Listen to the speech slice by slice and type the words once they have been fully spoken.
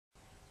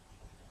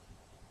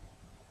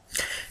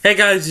Hey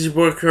guys, it's your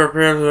boy Kurt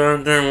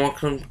and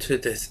welcome to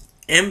this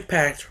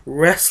Impact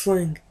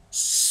Wrestling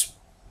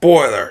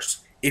spoilers.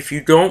 If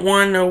you don't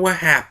want to know what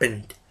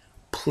happened,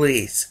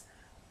 please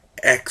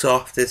X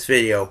off this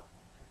video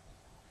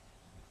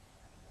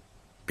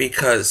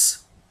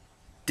because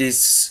these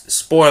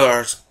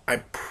spoilers,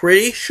 I'm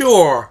pretty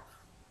sure,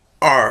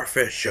 are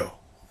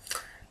official.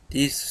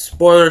 These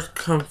spoilers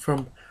come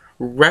from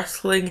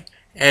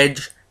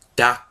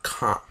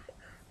WrestlingEdge.com.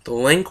 The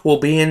link will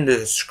be in the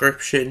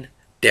description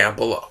down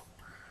below.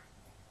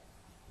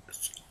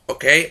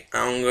 Okay,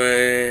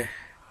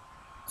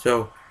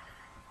 so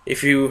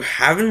if you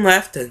haven't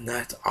left, then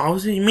that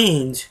obviously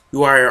means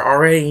you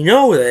already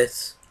know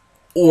this,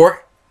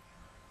 or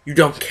you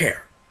don't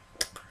care.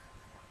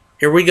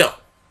 Here we go.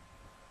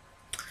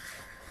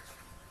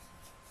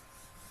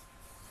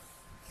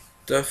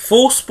 The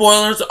full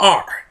spoilers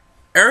are: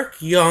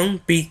 Eric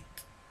Young beat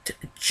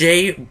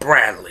Jay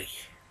Bradley.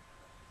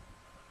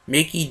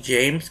 Mickey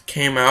James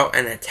came out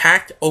and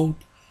attacked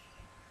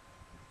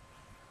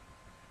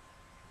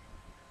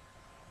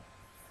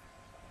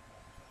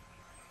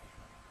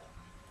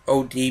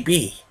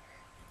ODB,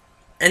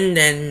 and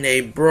then they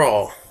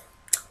brawl.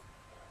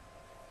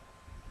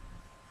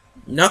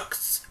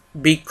 Nux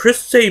beat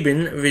Chris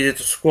Sabin via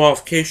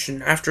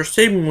disqualification after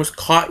Sabin was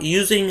caught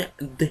using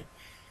the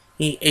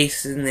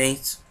Ace and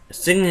Ace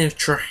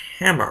signature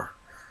hammer,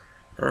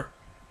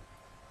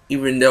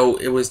 even though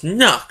it was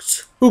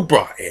Nux who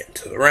brought it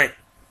into the ring.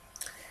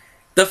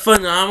 The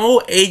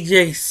phenomenal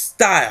AJ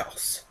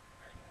Styles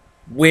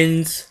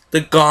wins the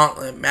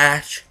gauntlet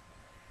match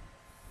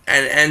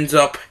and ends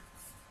up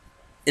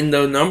in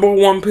the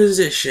 #1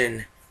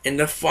 position in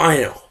the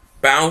final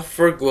Bound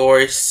for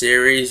Glory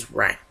series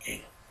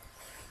ranking.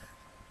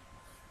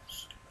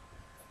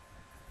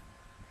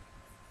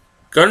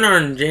 Gunnar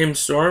and James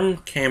Storm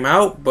came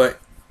out,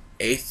 but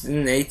Ace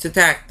and Ace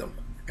attacked them.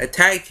 A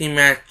tag team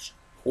match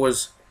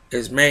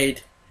is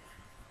made,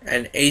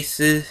 and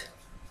Aces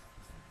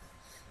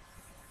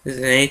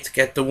and Ace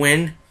get the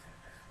win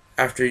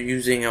after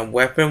using a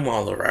weapon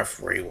while the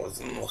referee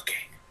wasn't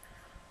looking.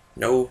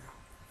 No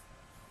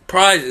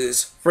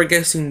prizes for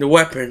guessing the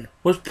weapon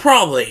was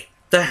probably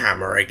the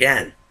hammer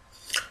again.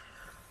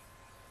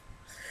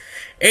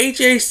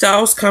 AJ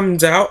Styles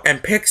comes out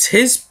and picks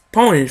his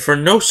opponent for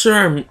no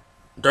surrender,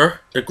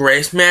 the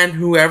greatest man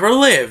who ever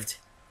lived,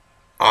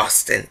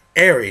 Austin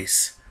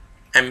Aries,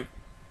 and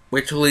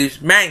which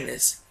leaves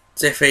Magnus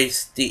to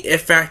face the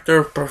It Factor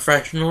of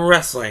professional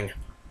wrestling,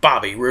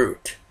 Bobby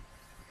Roode.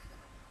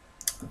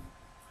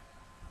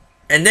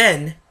 And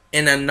then,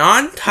 in a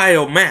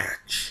non-title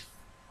match,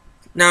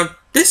 now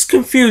this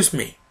confused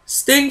me.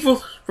 Sting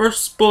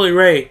vs. Bully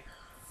Ray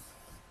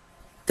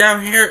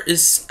down here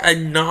is a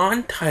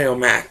non-title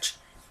match,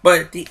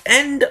 but at the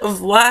end of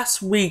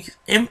last week's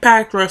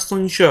Impact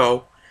Wrestling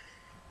show,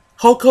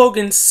 Hulk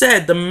Hogan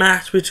said the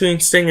match between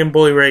Sting and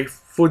Bully Ray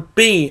would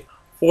be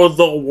for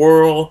the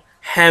World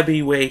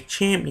Heavyweight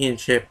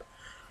Championship.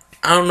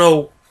 I don't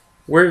know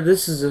where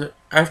this is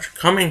after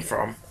coming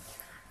from.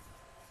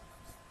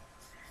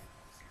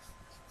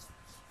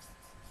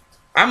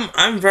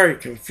 I'm very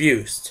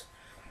confused.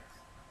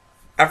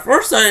 At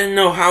first, I didn't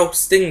know how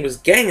Sting was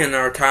getting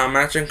another title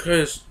match, and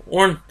because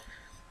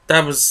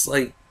that was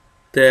like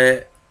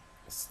the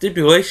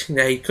stipulation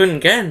that he couldn't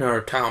get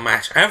another title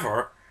match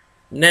ever.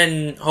 And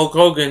then Hulk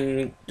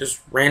Hogan just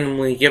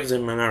randomly gives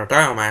him another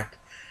title match,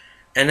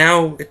 and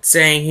now it's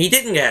saying he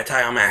didn't get a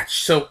title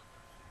match. So,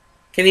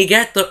 can he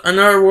get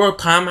another world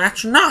title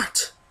match or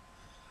not?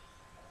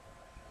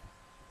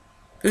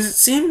 Because it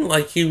seemed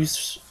like he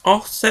was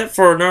all set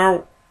for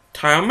another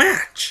title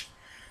match.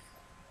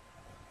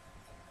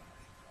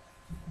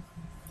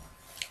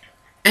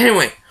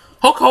 Anyway,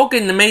 Hulk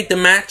Hogan made the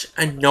match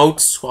a no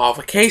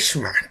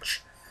disqualification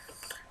match,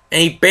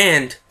 and he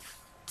banned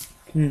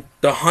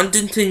the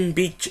Huntington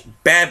Beach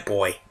Bad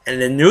Boy and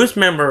the newest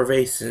member of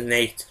Ace and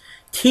Ace,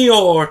 Tito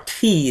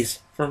Ortiz,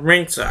 from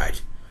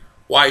ringside.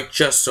 Why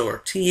just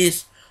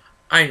Ortiz?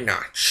 I'm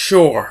not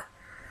sure.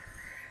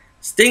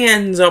 Sting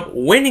ends up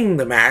winning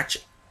the match,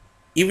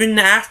 even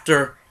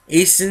after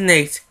Ace and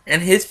Ace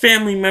and his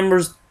family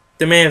members,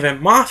 the Main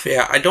Event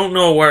Mafia. I don't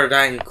know whether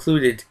that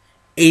included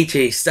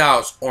AJ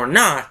Styles or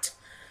not.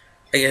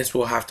 I guess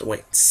we'll have to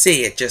wait and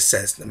see. It just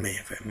says the Main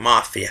Event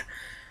Mafia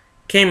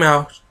came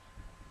out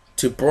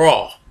to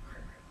brawl.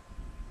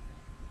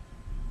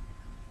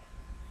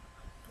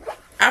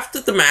 After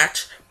the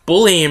match,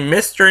 Bully and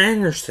Mr.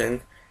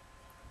 Anderson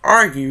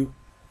argue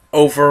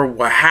over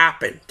what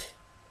happened,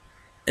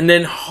 and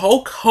then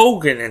Hulk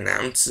Hogan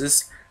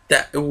announces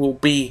that it will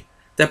be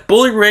that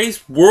Bully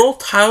Ray's world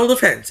title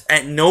defense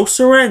at No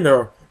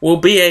Surrender will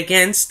be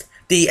against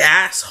the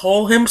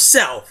asshole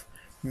himself,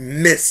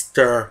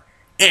 Mr.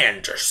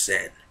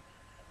 Anderson.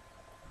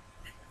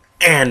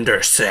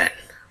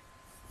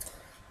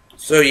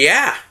 So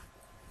yeah,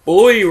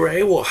 Bully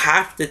Ray will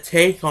have to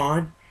take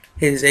on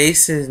his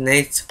Aces and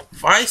Ace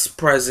Vice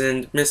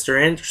President,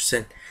 Mr.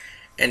 Anderson,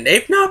 and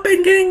they've not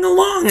been getting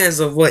along as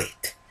of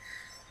late.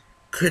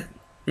 Could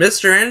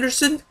Mr.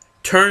 Anderson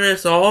turn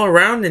this all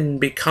around and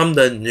become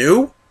the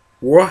new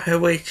World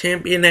Heavyweight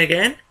Champion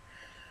again?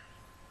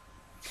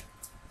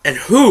 And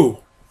who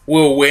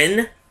will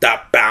win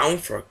the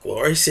Bound for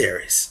Glory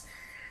series?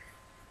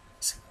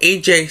 It's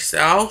AJ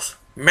Styles,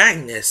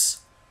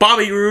 Magnus,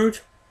 Bobby Roode,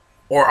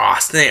 or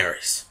Austin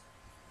Aries?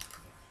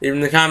 Leave in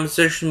the comment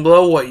section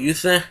below what you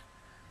think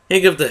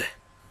of the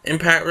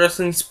Impact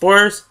Wrestling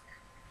spoilers.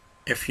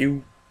 If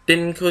you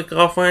didn't click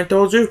off when I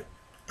told you,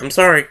 I'm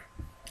sorry.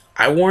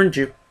 I warned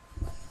you.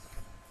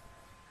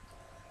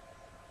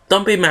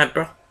 Don't be mad,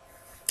 bro.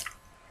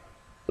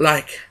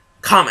 Like,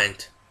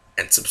 comment,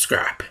 and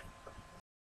subscribe.